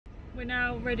We're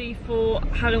now ready for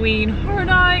Halloween Horror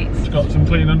Nights. She's got some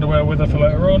clean underwear with her for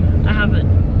later on. I haven't.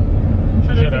 She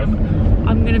should have.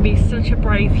 I'm going to be such a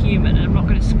brave human and I'm not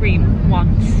going to scream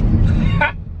once.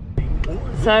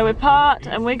 So we're parked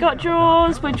and we got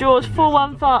Jaws. We're Jaws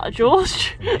 415.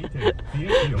 Jaws?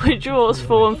 We're Jaws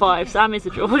 415. Sam is a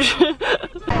George.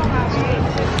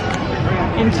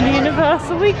 Into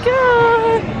Universal we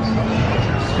go.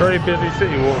 Very busy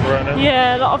city walking around here.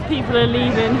 Yeah, a lot of people are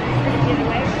leaving.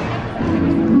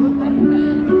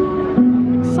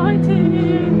 Exciting.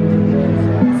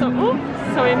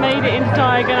 So we made it into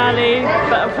Diagon Alley,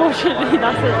 but unfortunately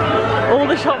that's it. All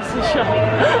the shops are shut.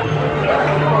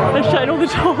 They're shutting all the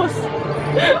doors.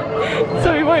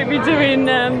 So we won't be doing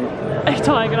a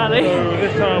Diagon Alley. So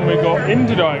this time we got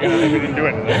into Diagon Alley, we didn't do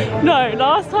anything. No,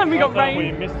 last time we got rain.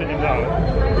 We missed it entirely.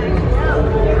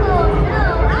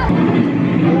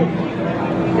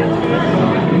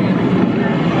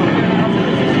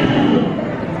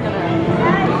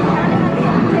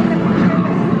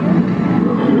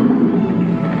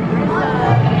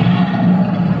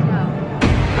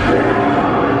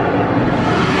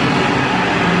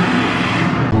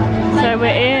 We're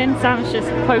in, Sam's just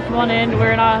Pokemon in,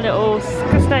 we're in our little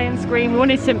stay and scream. We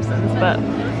wanted Simpsons, but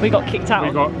we got kicked out.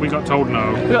 We got told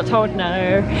no. We got told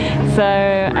no. So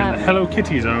we're in the Hello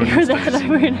Kitty zone.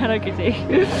 We're in Hello Kitty.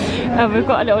 We've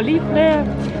got a little leaflet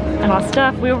and our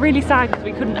stuff. We were really sad because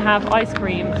we couldn't have ice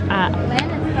cream at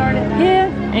here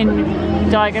in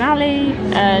Diagon Alley,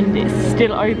 and it's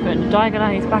still open. Diagon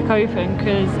Alley is back open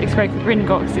because Escape from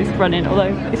Gringotts is running,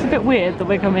 although it's a bit weird that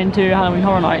we're coming to Halloween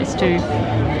Horror Nights to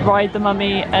ride the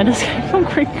mummy and Escape from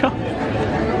Gringotts.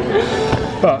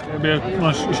 But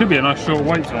it should be a nice short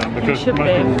wait time because most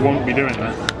people won't be doing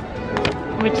that.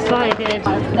 We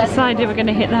decided we're going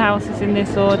to hit the houses in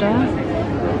this order,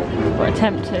 or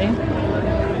attempt to.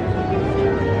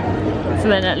 So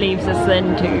then that leaves us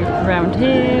then to round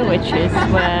here, which is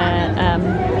where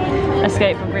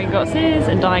Escape from Gringotts is,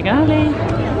 and Diagon Alley.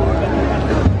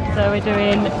 So we're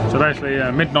doing... So basically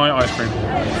midnight ice cream.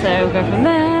 So we'll go from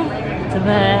there, to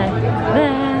there,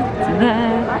 there, to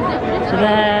there, to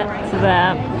there, to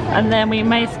there. And then we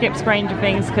may skip Stranger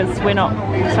Things because we've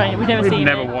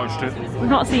never watched it. We've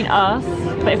not seen Us,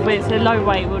 but if it's a low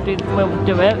wait, we'll do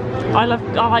it. I love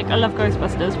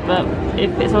Ghostbusters, but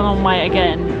if it's a long wait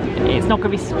again, it's not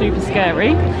going to be super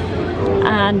scary.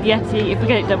 And Yeti, if we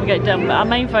get it done, we get it done. But our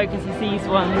main focus is these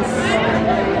ones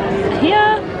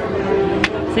here.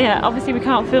 So yeah, obviously we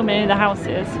can't film in any of the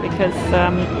houses because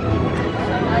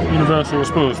Universal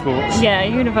Sports. Yeah,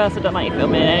 Universal don't let you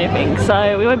film in anything,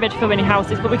 so we won't be able to film any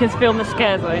houses, but we can film the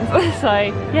scare zones. So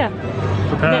yeah.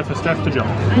 Prepare for Steph to jump.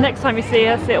 Next time you see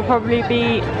us, it'll probably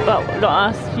be, well,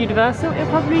 not us, Universal, it'll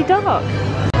probably be dark.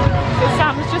 So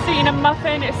Sam's just eating a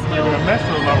muffin, it's still... a mess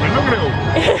of a muffin, look at it all.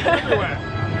 Everywhere.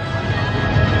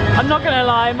 I'm not going to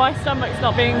lie, my stomach's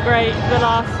not been great for the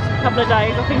last couple of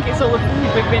days. I think it's all the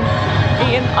food we've been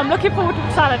eating. I'm looking forward to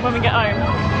the salad when we get home.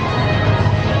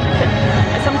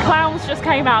 Some clowns just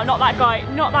came out, not that guy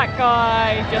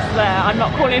just there. I'm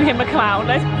not calling him a clown.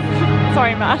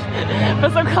 Sorry, Matt.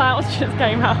 But some clowns just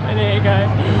came out, and here you go.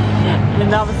 And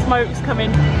now the smoke's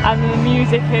coming, and the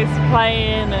music is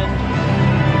playing, and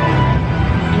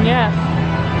yeah,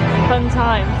 fun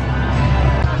times.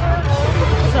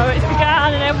 So it's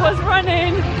began, and everyone's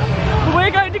running.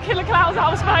 We're going to kill the clowns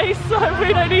out of space, so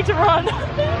we don't need to run.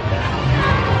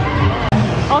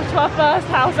 Off to our first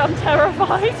house, I'm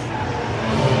terrified.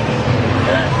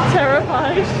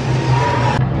 Terrified.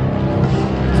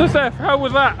 So Steph, how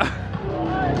was that?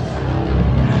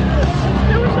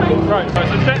 Right, so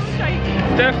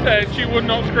Steph said she would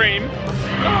not scream.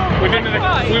 We went to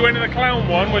the clown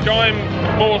one, which I'm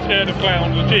more scared of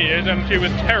clowns than she is, and she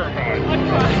was terrified.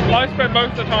 I spent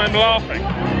most of the time laughing.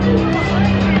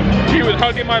 She was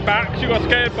hugging my back. She got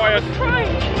scared by a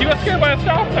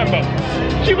staff member.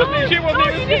 She wasn't even.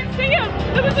 You didn't see him.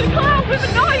 There was a clown with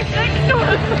a knife next to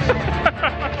us.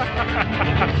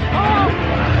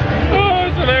 Oh,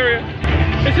 it's hilarious.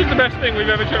 This is the best thing we've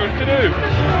ever chosen to do.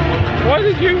 Why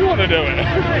did you want to do it? I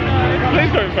don't know.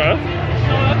 Please go first.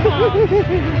 No, I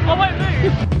can't. I won't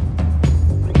move.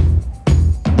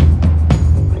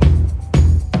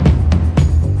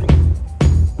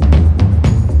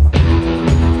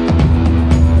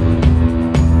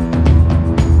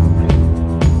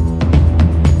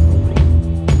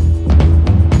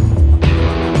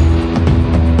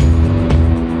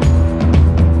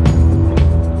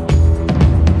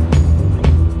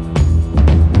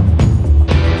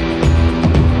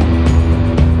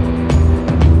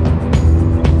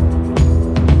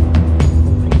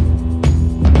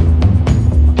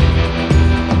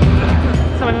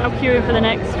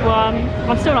 one.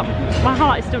 My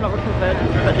heart is still not recovered,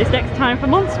 but it's next time for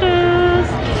monsters.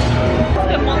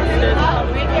 The monsters are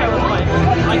terrifying.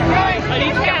 I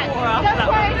need to get water after that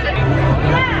one.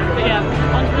 But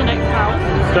yeah, on to the next house.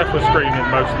 Steph was screaming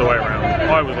most of the way around.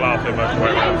 I was laughing most of the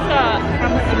way around.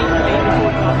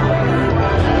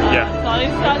 Yeah. So I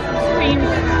insert some screams.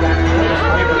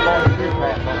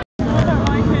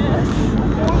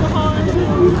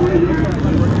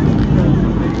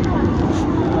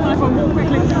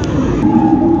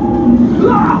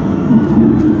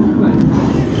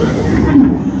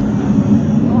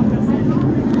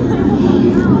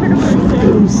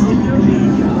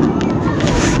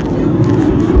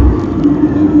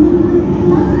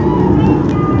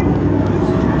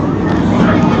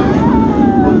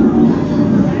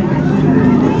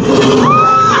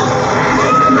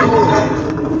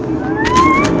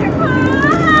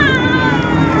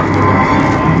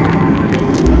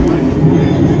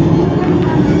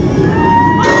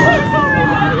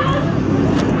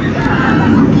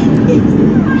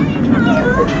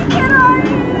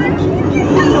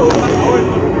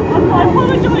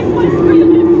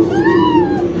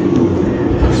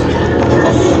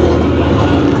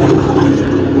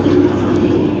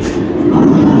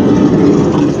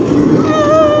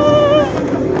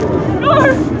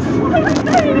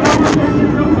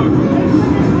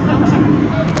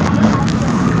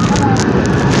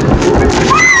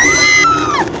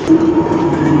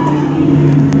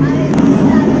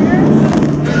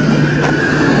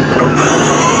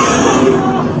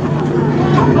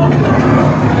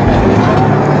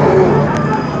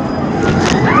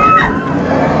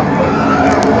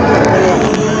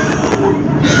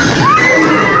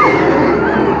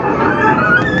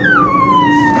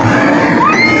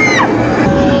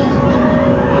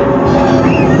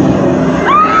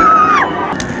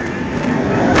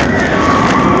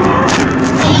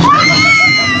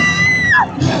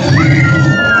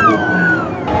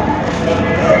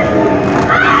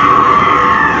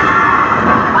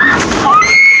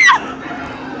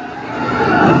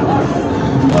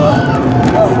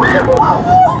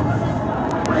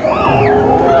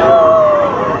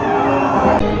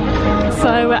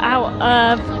 So we're out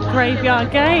of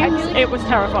Graveyard Games. It was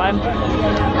terrifying.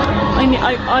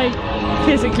 I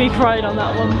physically cried on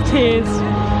that one, tears.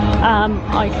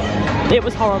 It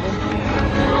was horrible.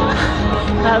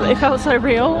 It felt so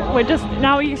real. We're just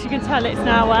now, as you can tell, it's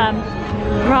now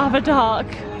rather dark.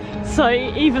 So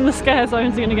even the scare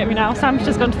zones are going to get me now. Sam's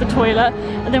just gone to the toilet,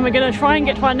 and then we're going to try and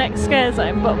get to our next scare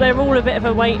zone, but they're all a bit of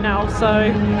a wait now.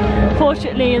 So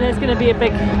fortunately, there's going to be a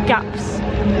big gaps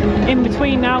in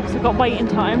between now because we've got waiting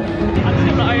time. I'm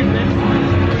still not over this.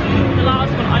 The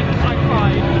last one, I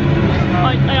cried.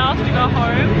 I asked to go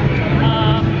home.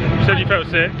 You said you felt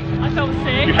sick. I felt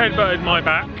sick. You headbutted my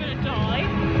back. I'm going to die.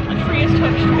 A tree has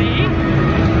touched me.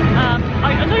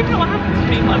 I don't know what happened to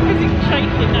me, but I'm physically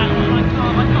shaking now, and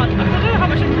I don't know how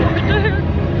much more I can do.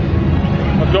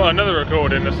 I've got another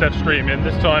recording of Steph screaming,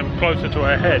 this time closer to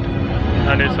her head,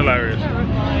 and it's hilarious.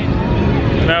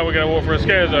 Now we're going to walk for a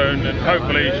scare zone, and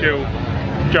hopefully she'll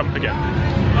jump again.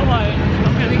 I won't.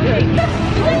 I'm going to be good.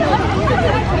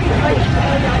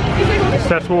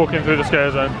 Steph's walking through the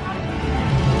scare zone.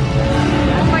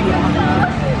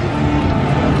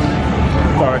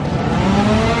 Sorry.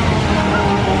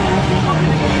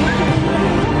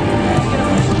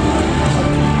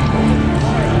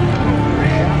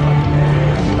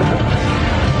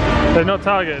 They've not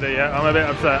targeted it yet, I'm a bit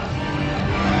upset.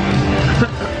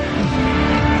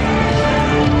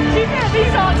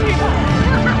 These aren't too bad.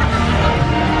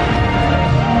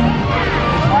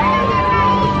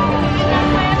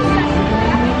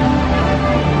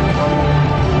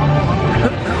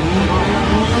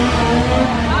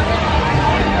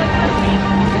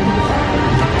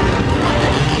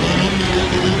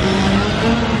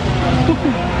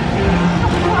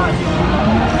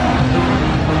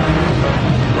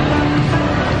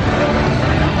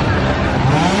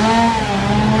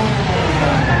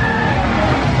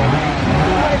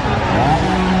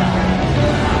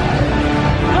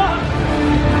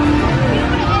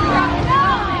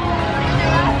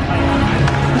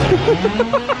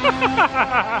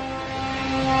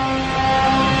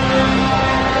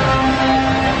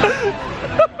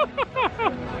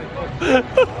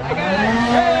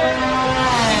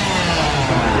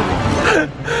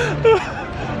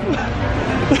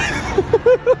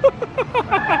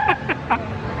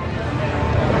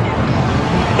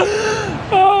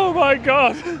 Oh my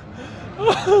god!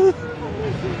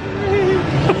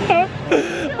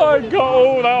 I got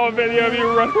all that on video of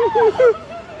you running.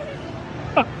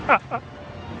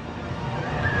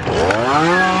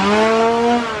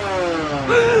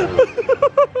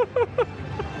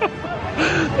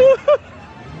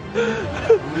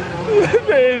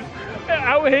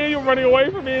 here, you're running away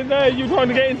from me in there, you're trying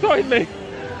to get inside me.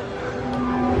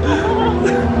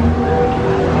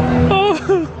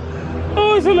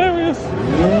 Oh, it's hilarious.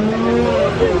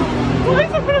 Why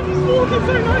is everyone just walking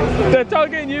so nicely? They're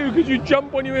targeting you because you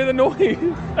jump when you hear the noise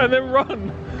and then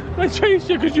run. They chase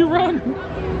you because you run.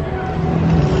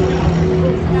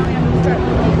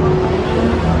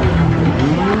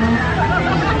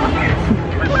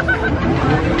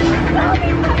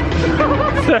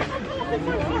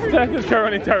 Steph is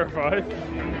currently terrified.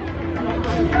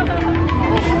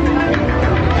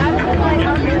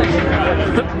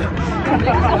 I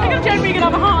think I'm genuinely going to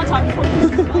have a heart attack before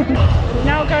this.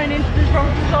 Now going into the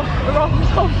Rob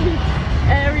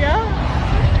area.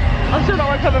 I'm still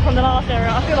not recovered from the last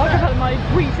area. I feel like I've had my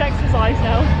week's exercise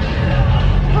now.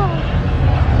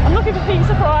 I'm looking for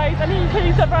pizza fries. I need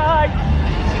pizza fries.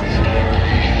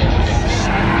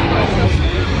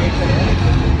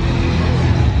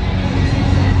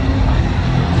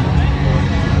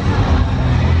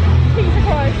 Pizza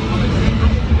fries.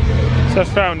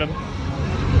 Steph's found them.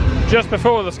 Just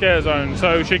before the scare zone,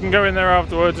 so she can go in there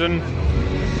afterwards and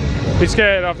be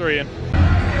scared after eating.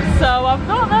 So I've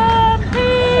got them!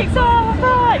 Pizza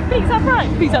fries! Pizza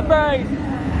fries! Pizza fries!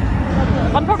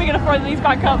 I'm probably going to throw these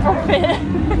back up from fear.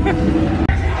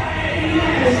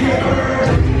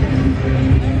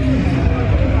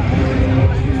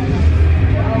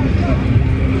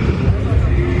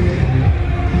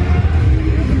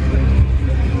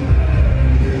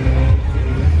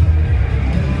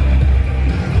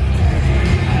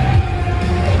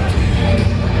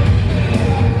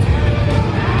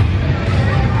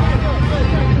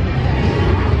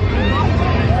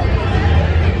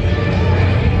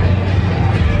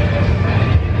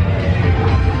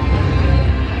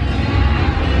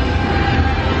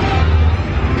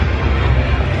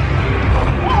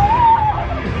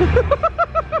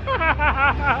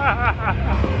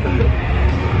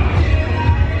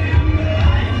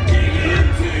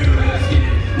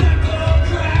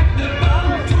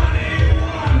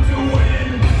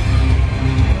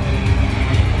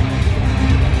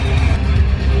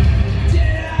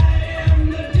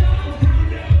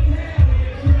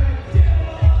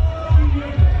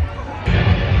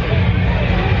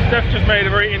 Made a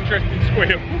very interesting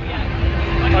squeal.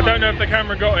 I don't know if the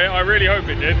camera got it, I really hope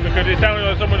it did, because it sounded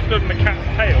like someone stood in the cat's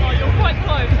tail. Oh, you're quite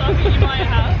close, I think you might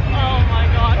have. Oh my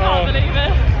god, I can't believe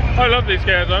it. I love these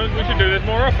scare zones, we should do this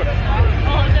more often.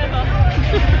 Oh, never.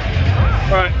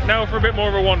 Right, now for a bit more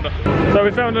of a wander. So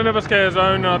we found another scare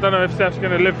zone, and I don't know if Steph's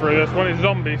going to live through this one. It's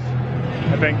zombies,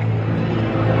 I think.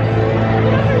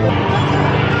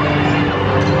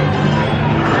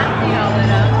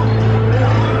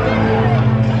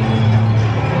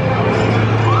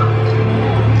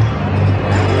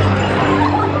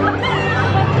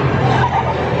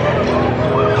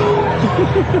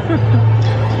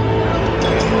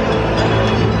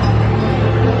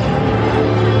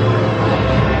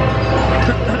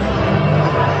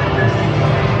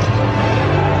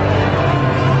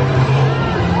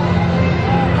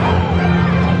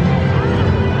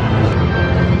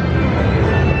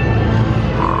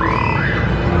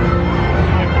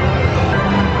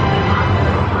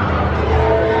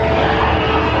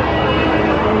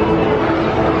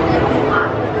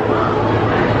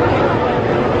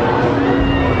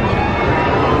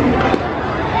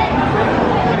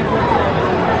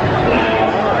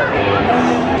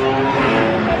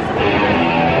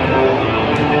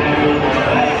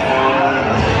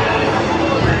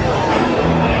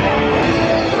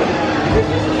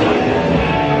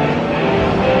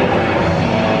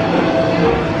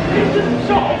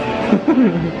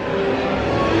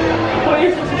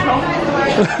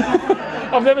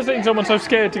 I've never seen someone so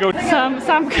scared to go.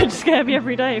 Sam could scare me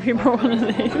every day if he brought one of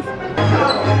these. Oh,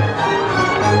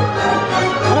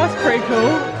 that's pretty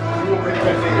cool.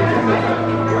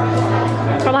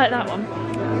 I like that one.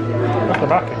 That's the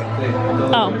back.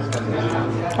 Oh.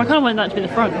 I kind of want that to be the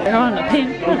front. I want a pin.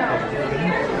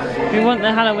 We want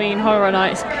the Halloween Horror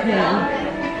Nights pin.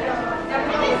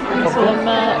 That's all the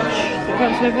merch that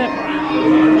comes with it.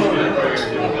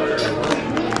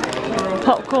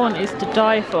 Popcorn is to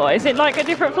die for. Is it like a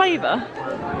different flavour?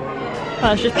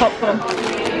 Oh, it's just popcorn.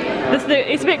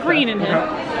 It's a bit green in here.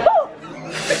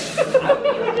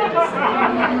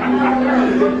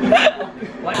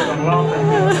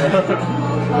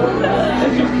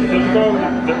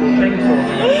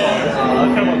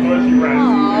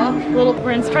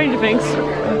 We're in Stranger Things.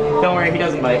 Don't worry, he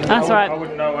doesn't bite. That's right. I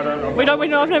wouldn't know, I don't know. We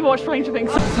know, I've never watched Stranger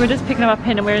Things. So we're just picking up a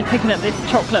pin and we're picking up this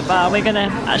chocolate bar. We're gonna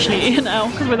actually eat it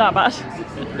now because we're that bad.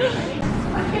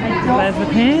 There's the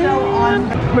pin.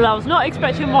 Well, I was not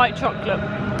expecting white chocolate.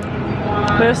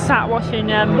 We just sat watching.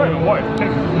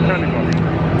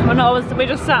 We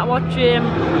just sat watching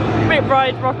Rip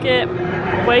Ride Rocket.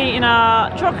 We're eating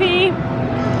our chocky.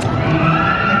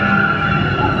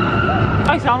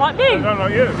 I sound like me. I sound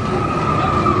like you.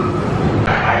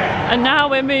 And now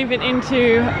we're moving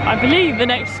into, I believe, the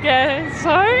next scare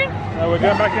zone. We're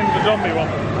going back into the zombie one.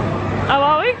 Oh,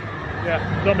 are we? Yeah,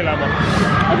 zombie land one.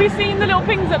 Have you seen the little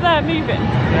things up there moving?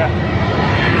 Yeah.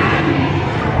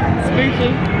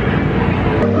 Spooky.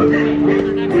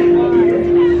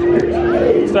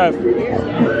 Steph.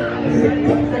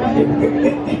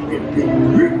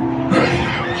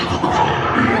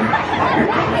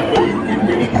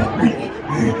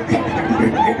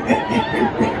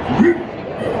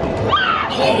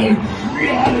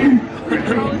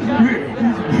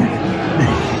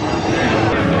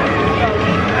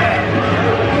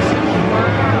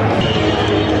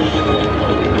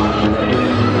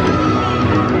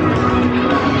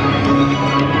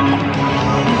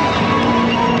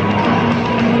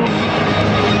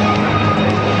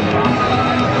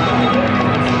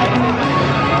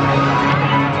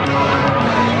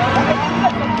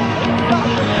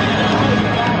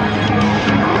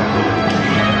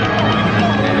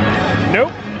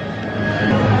 Nope.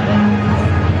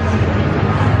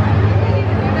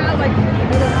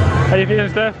 How you feeling,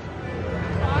 Steph?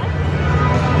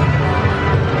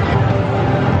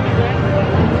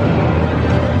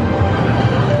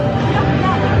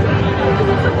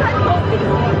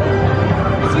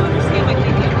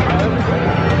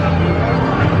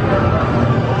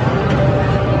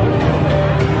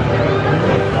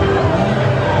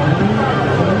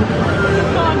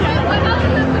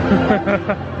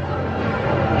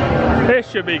 This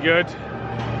should be good.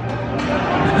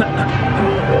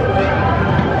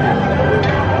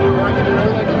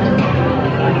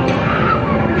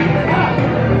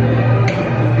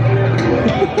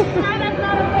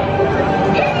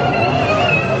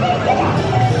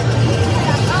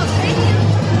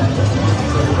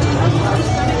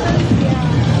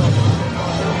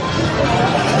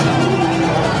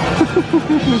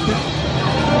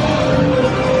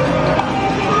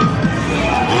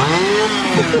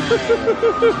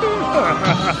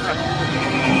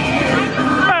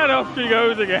 And off she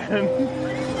goes again.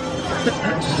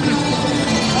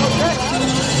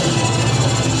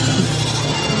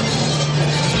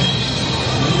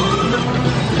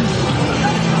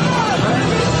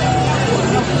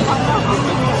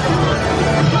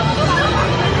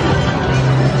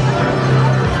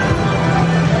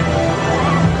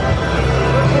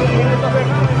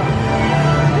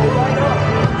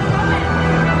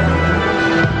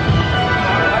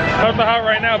 How's the heart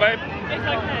right now, babe? It's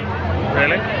okay.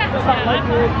 Really?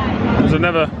 There's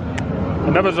another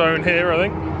zone here, I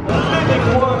think.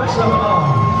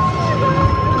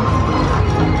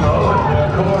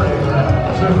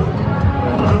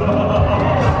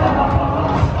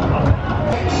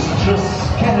 Just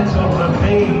skeletal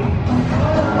remain.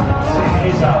 See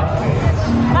his outfits.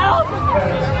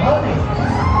 There's money.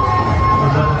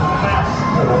 The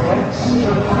master of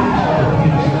extra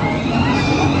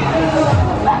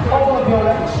all of your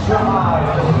extra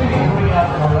eyes really bring out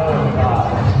your own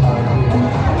eyes,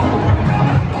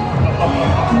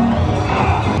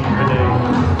 my dear.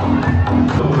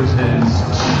 Those his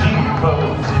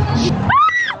cheekbones.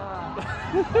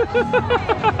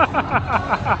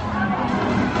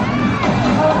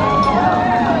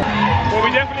 Well, we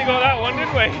definitely got that one,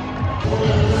 didn't we?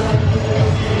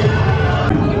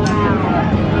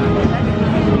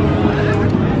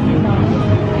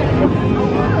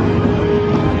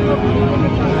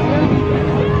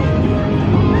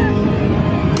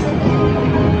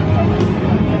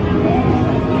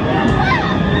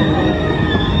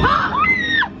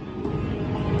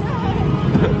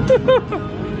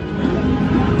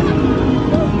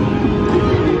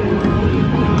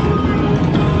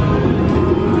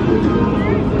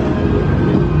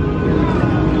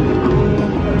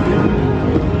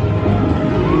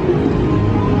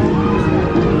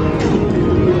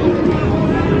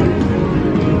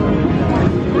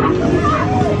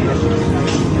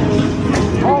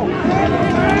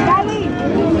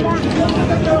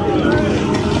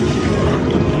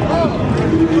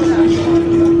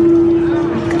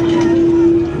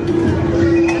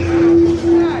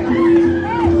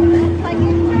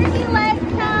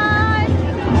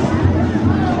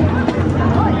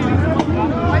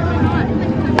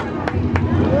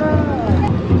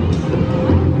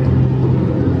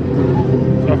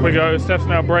 Off we go. Steph's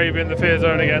now brave in the fear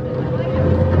zone again.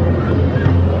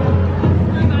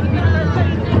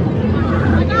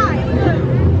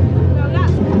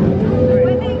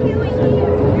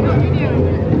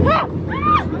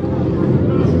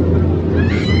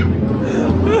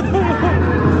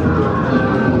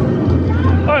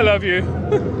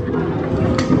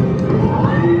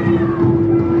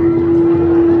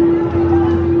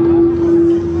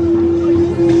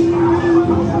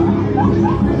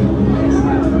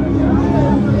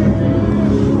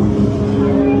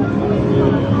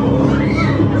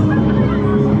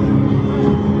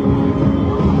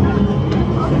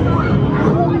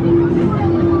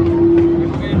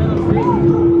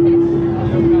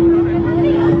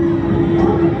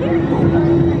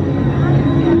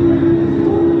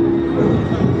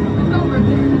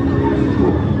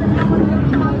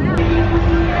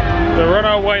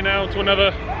 way now to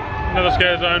another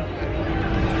scare zone.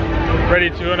 Ready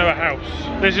to another house.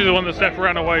 This is the one that Steph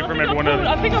ran away from everyone else.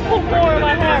 I think I pulled more of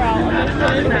my hair out.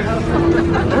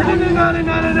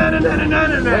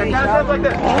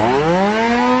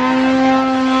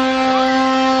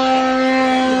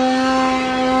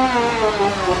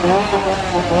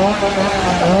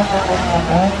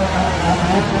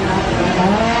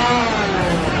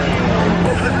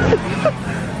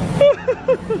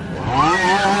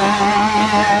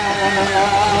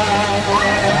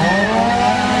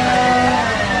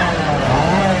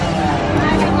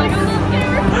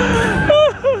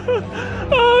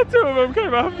 Oh, two of them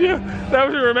came after you. That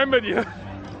was who remembered you.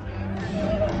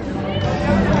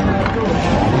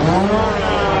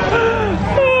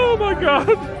 Oh my god,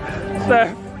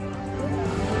 Steph.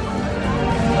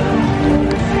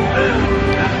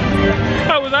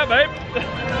 How was that, babe?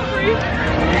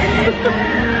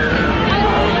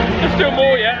 There's still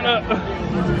more yet, look.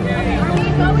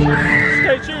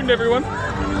 Stay tuned, everyone.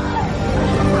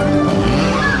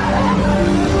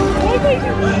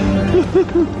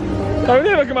 I would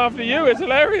never come after you, it's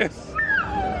hilarious.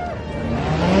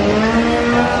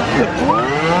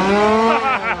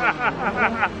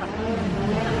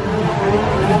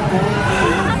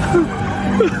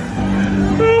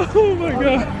 Oh my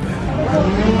god.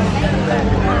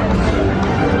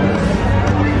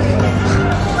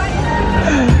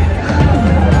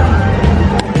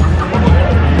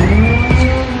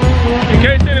 In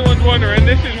case anyone's wondering,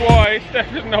 this is why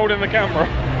Steph isn't holding the camera.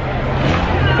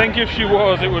 I think if she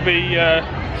was, it would be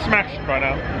smashed by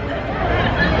now.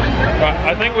 But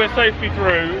I think we're safely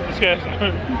through the scare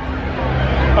zone.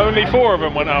 Only 4 of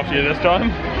them went after you this time.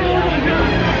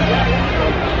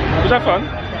 Was that fun?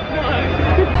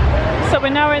 So we're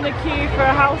now in the queue for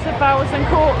a House of Thousand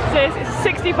Corpses. It's a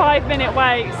 65-minute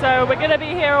wait, so we're going to be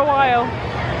here a while.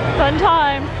 Fun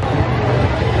time.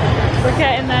 We're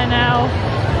getting there now.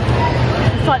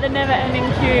 It's like the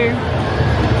never-ending queue.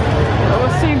 But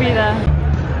we'll soon be there.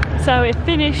 So it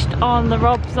finished on the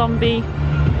Rob Zombie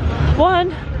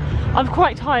one. I'm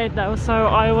quite tired though, so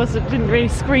didn't really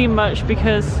scream much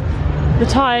because the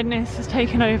tiredness has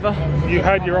taken over. You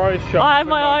had your eyes shut. I had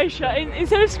my eyes shut.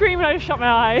 Instead of screaming, I just shut my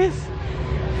eyes.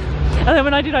 And then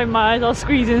when I did open my eyes, I was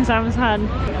squeezing Sam's hand.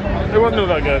 It wasn't all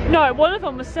that good. No, one of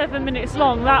them was 7 minutes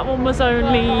long. That one was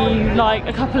only like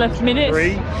a couple of minutes.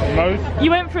 3 most. You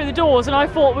went through the doors and I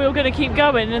thought we were going to keep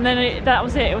going, and then that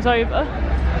was it. It was over.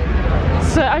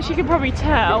 So as you can probably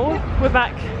tell, we're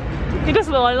back. It does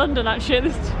look like London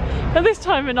actually. At this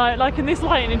time of night, like in this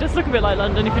lighting, it does look a bit like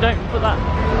London if you don't put that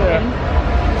in.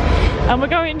 And we're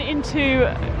going into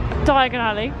Diagon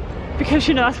Alley because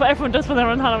you know that's what everyone does when they're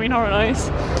on Halloween Horror Nights.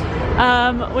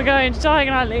 We're going to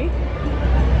Diagon Alley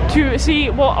to see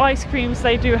what ice creams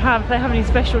they do have. If they have any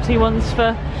specialty ones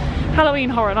for Halloween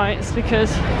Horror Nights,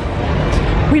 because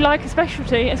we like a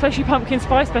specialty, especially pumpkin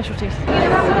spice specialties.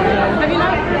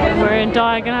 We're in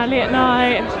Diagon Alley at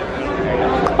night.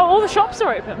 Oh, all the shops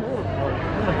are open.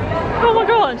 Oh my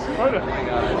god!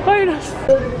 Bonus!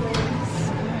 So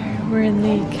we're in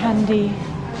the candy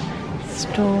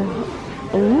store.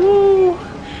 Ooh!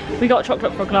 We got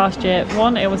chocolate frog last year.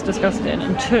 1, it was disgusting,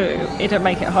 and 2, it didn't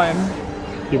make it home.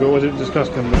 Yeah, but was it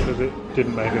disgusting because it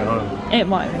didn't make it home? It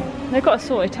might be. They've got a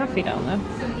assorted taffy down there.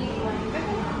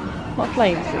 What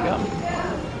flavours have we got?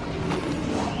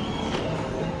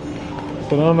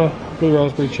 Banana, blue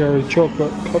raspberry, cherry,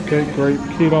 chocolate, cupcake, grape,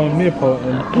 key lime,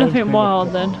 Neapolitan. Nothing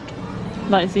wild then.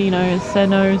 Like Xenos,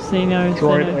 Xenos, Xenos,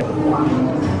 Xenos.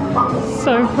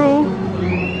 So cool.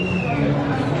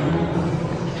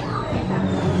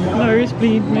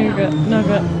 Nosebleed nougat,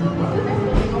 nugget.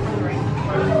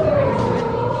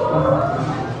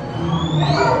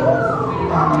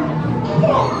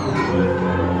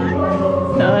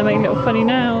 No, they make a little funny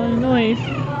now and noise.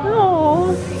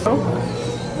 Oh.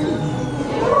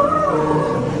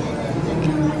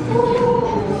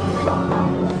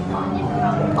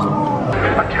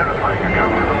 A terrifying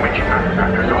account of a witch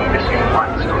manufacturer gone missing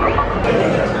finds still among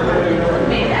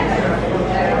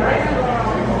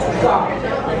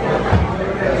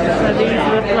So these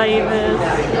are the flavours.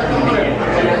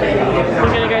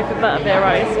 We're going to go for butterbeer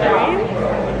ice cream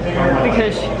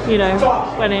because, you know,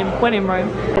 when in Rome.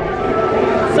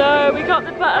 So we got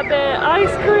the butterbeer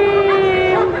ice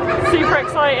cream. Super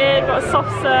excited. Got a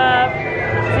soft serve.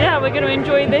 So yeah, we're going to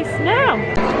enjoy this now.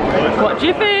 What do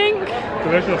you think?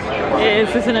 Delicious. It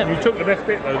is, isn't it? You took the best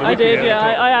bit though. I did,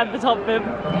 yeah. I had the top bit.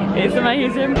 It's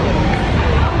amazing.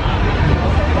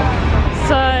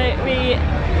 So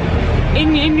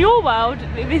in your world,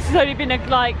 this has only been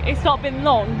it's not been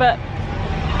long, but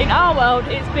in our world,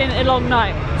 it's been a long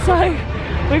night. So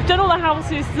we've done all the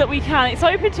houses that we can. It's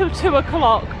open till 2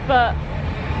 o'clock, but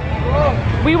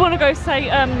we want to go stay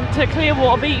to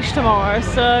Clearwater Beach tomorrow,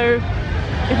 so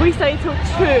if we stay till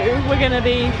 2, we're gonna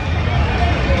be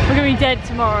dead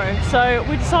tomorrow. So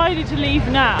we decided to leave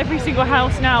now. Every single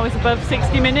house now is above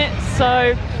 60 minutes,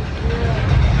 so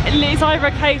it's either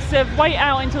a case of wait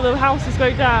out until the houses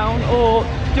go down or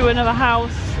do another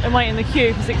house and wait in the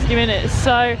queue for 60 minutes.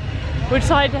 So we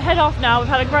decided to head off now. We've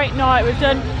had a great night. We've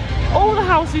done all the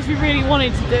houses we really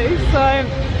wanted to do, so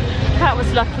that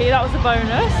was lucky. That was a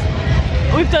bonus.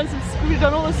 We've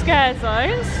done all the scare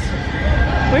zones.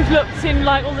 We've looked in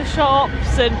like all the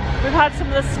shops and we've had some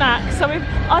of the snacks. So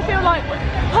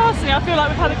personally, I feel like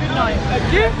we've had a good night.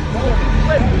 Don't you?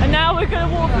 And now we're going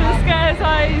to walk through the scare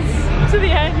zones to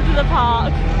the end of the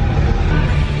park.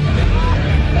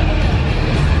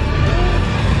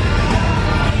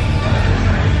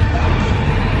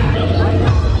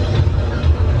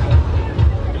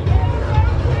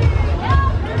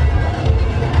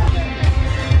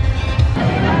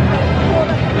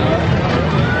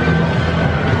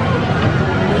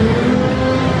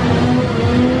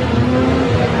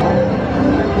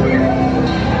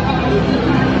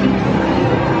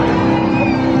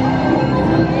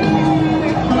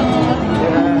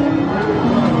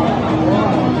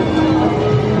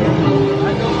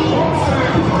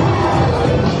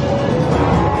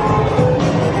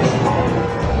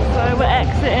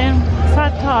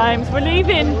 We're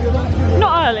leaving,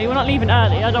 not early, we're not leaving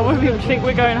early. I don't want people to think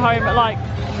we're going home at like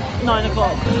 9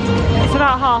 o'clock. It's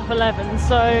about 11:30,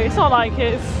 so it's not like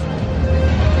it's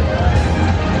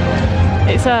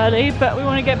early, but we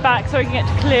want to get back so we can get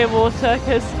to Clearwater,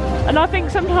 and I think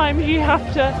sometimes you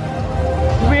have to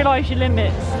realise your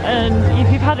limits, and if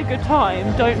you've had a good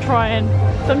time, don't try and,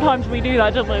 sometimes we do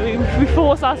that, don't we? We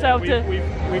force ourselves to...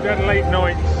 We've had late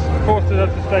nights, forced us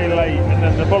to stay late, and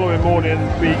then the following morning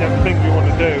we have things we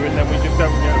want to do, and then we just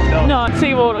don't get it done. No,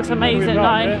 Seawall looks amazing at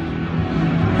night.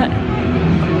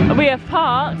 We have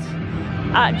parked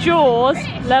at Jaws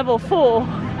level 4.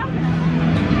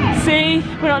 See,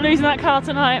 we're not losing that car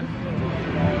tonight.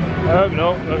 I hope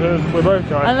not, because we're both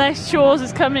trying. Unless Jaws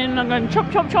is coming and I'm going chomp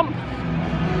chomp chomp.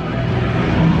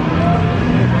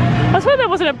 I swear there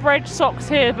wasn't a bread socks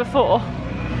here before.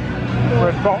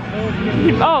 Bread box?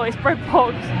 Oh, it's bread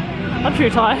box. I'm too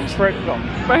tired. Bread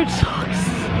socks. Bread socks.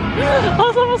 I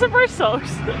was like, what's a bread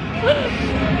socks?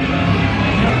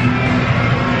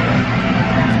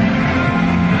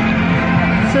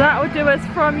 So that will do us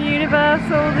from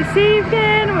Universal this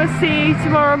evening. We'll see you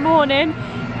tomorrow morning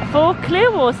for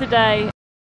Clearwater Day.